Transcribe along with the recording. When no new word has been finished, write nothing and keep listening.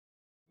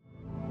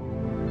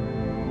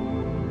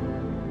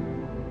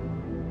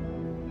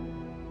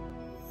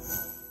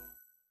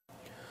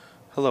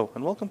Hello,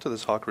 and welcome to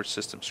this Hawkridge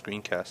Systems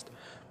screencast.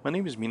 My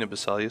name is Mina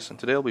Basalius, and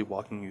today I'll be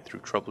walking you through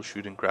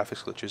troubleshooting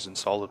graphics glitches in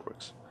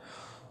SolidWorks.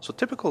 So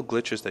typical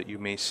glitches that you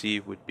may see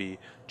would be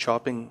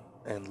chopping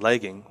and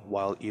lagging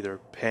while either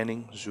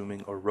panning,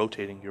 zooming, or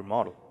rotating your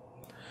model.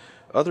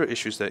 Other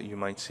issues that you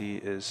might see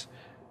is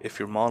if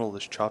your model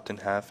is chopped in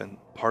half and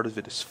part of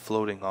it is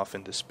floating off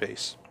into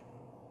space.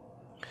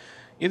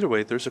 Either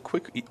way, there's a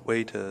quick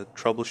way to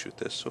troubleshoot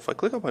this. So if I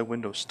click on my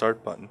Windows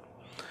Start button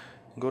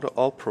and go to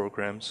All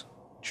Programs,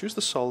 choose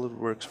the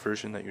SolidWorks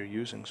version that you're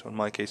using, so in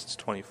my case it's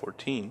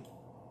 2014,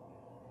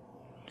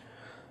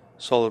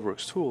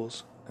 SolidWorks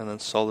Tools, and then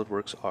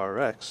SolidWorks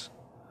RX.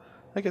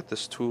 I get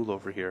this tool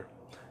over here.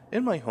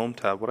 In my Home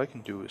tab, what I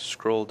can do is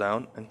scroll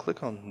down and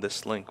click on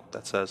this link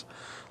that says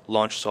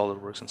Launch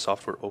SolidWorks in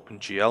Software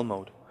OpenGL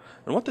mode.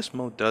 And what this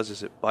mode does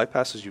is it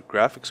bypasses your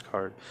graphics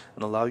card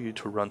and allows you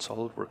to run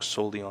SolidWorks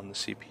solely on the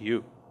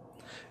CPU.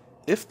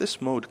 If this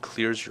mode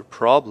clears your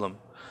problem,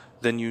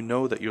 then you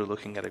know that you're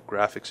looking at a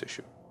graphics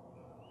issue.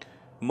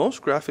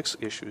 Most graphics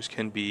issues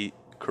can be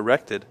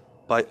corrected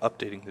by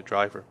updating the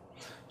driver.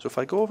 So if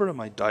I go over to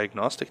my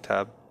diagnostic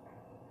tab,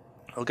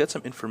 I'll get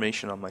some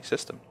information on my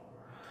system.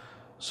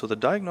 So the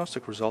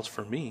diagnostic results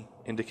for me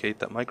indicate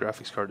that my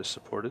graphics card is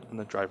supported and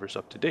the driver is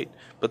up to date,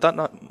 but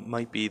that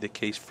might be the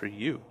case for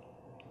you.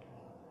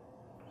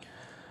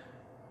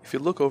 If you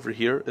look over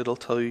here, it'll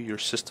tell you your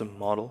system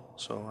model.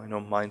 So I know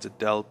mine's a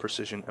Dell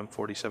Precision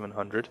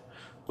M4700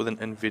 with an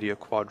NVIDIA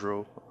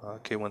Quadro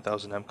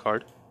K1000M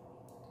card.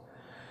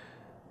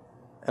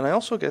 And I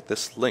also get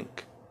this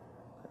link,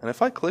 and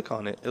if I click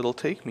on it, it'll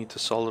take me to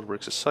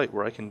SolidWorks' site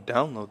where I can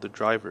download the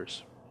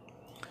drivers.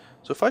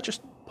 So if I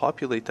just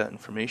populate that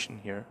information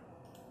here,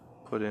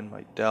 put in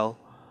my Dell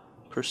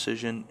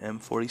Precision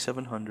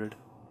M4700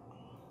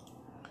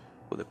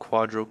 with a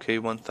Quadro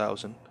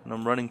K1000, and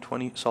I'm running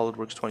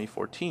SolidWorks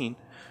 2014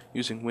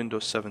 using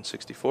Windows 7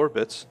 64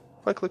 bits,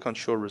 if I click on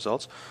Show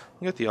Results,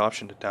 I'll get the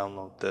option to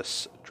download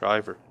this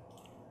driver.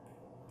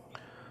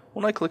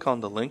 When I click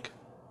on the link,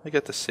 I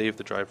get to save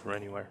the driver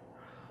anywhere.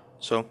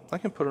 So I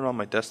can put it on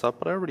my desktop,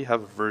 but I already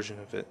have a version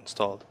of it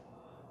installed.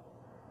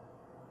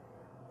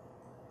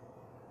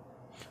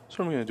 So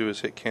what I'm going to do is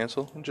hit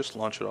cancel and just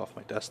launch it off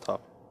my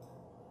desktop.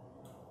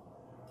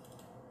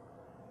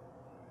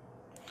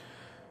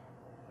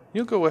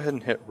 You'll go ahead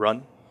and hit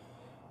run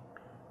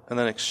and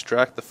then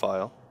extract the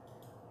file.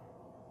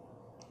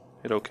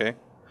 Hit OK.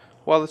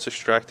 While it's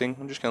extracting,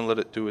 I'm just going to let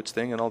it do its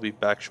thing and I'll be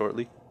back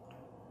shortly.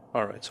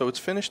 Alright, so it's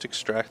finished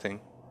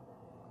extracting.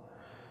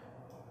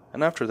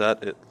 And after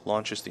that, it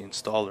launches the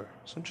installer.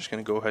 So I'm just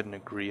going to go ahead and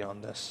agree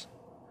on this.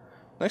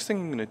 Next thing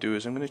I'm going to do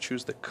is I'm going to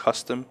choose the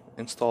custom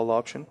install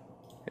option.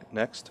 Hit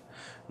next.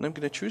 And I'm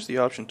going to choose the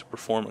option to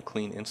perform a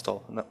clean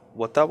install. And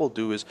what that will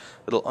do is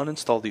it'll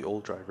uninstall the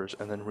old drivers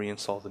and then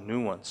reinstall the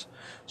new ones.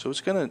 So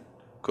it's going to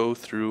go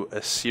through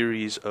a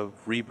series of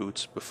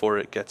reboots before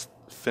it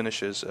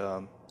finishes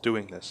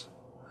doing this.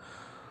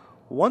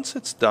 Once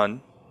it's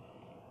done,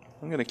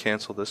 I'm going to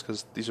cancel this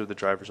because these are the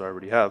drivers I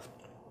already have.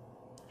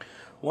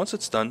 Once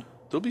it's done,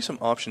 there'll be some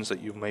options that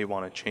you may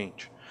want to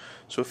change.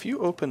 So if you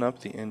open up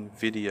the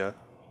NVIDIA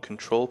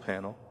control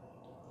panel,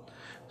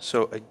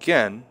 so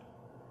again,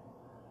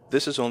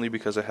 this is only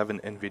because I have an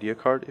NVIDIA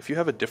card. If you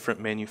have a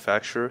different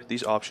manufacturer,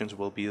 these options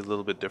will be a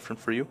little bit different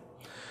for you.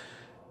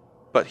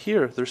 But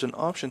here, there's an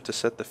option to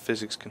set the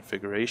physics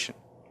configuration.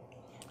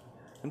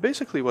 And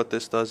basically what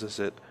this does is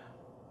it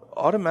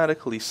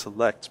automatically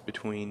selects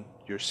between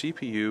your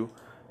CPU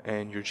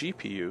and your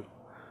GPU.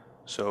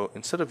 So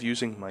instead of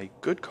using my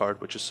good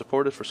card, which is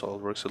supported for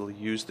SolidWorks, it'll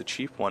use the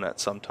cheap one at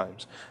some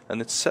times,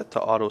 and it's set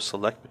to auto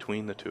select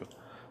between the two.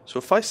 So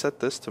if I set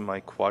this to my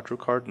Quadro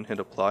card and hit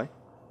apply,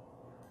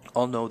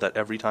 I'll know that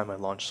every time I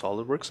launch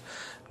SolidWorks,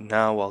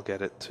 now I'll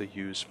get it to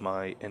use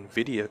my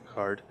NVIDIA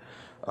card,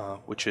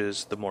 which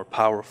is the more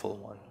powerful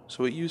one.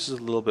 So it uses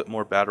a little bit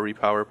more battery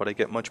power, but I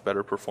get much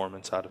better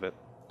performance out of it.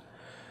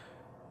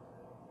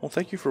 Well,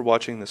 thank you for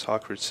watching this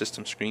Hawkridge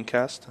Systems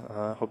screencast.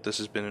 I hope this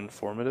has been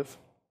informative.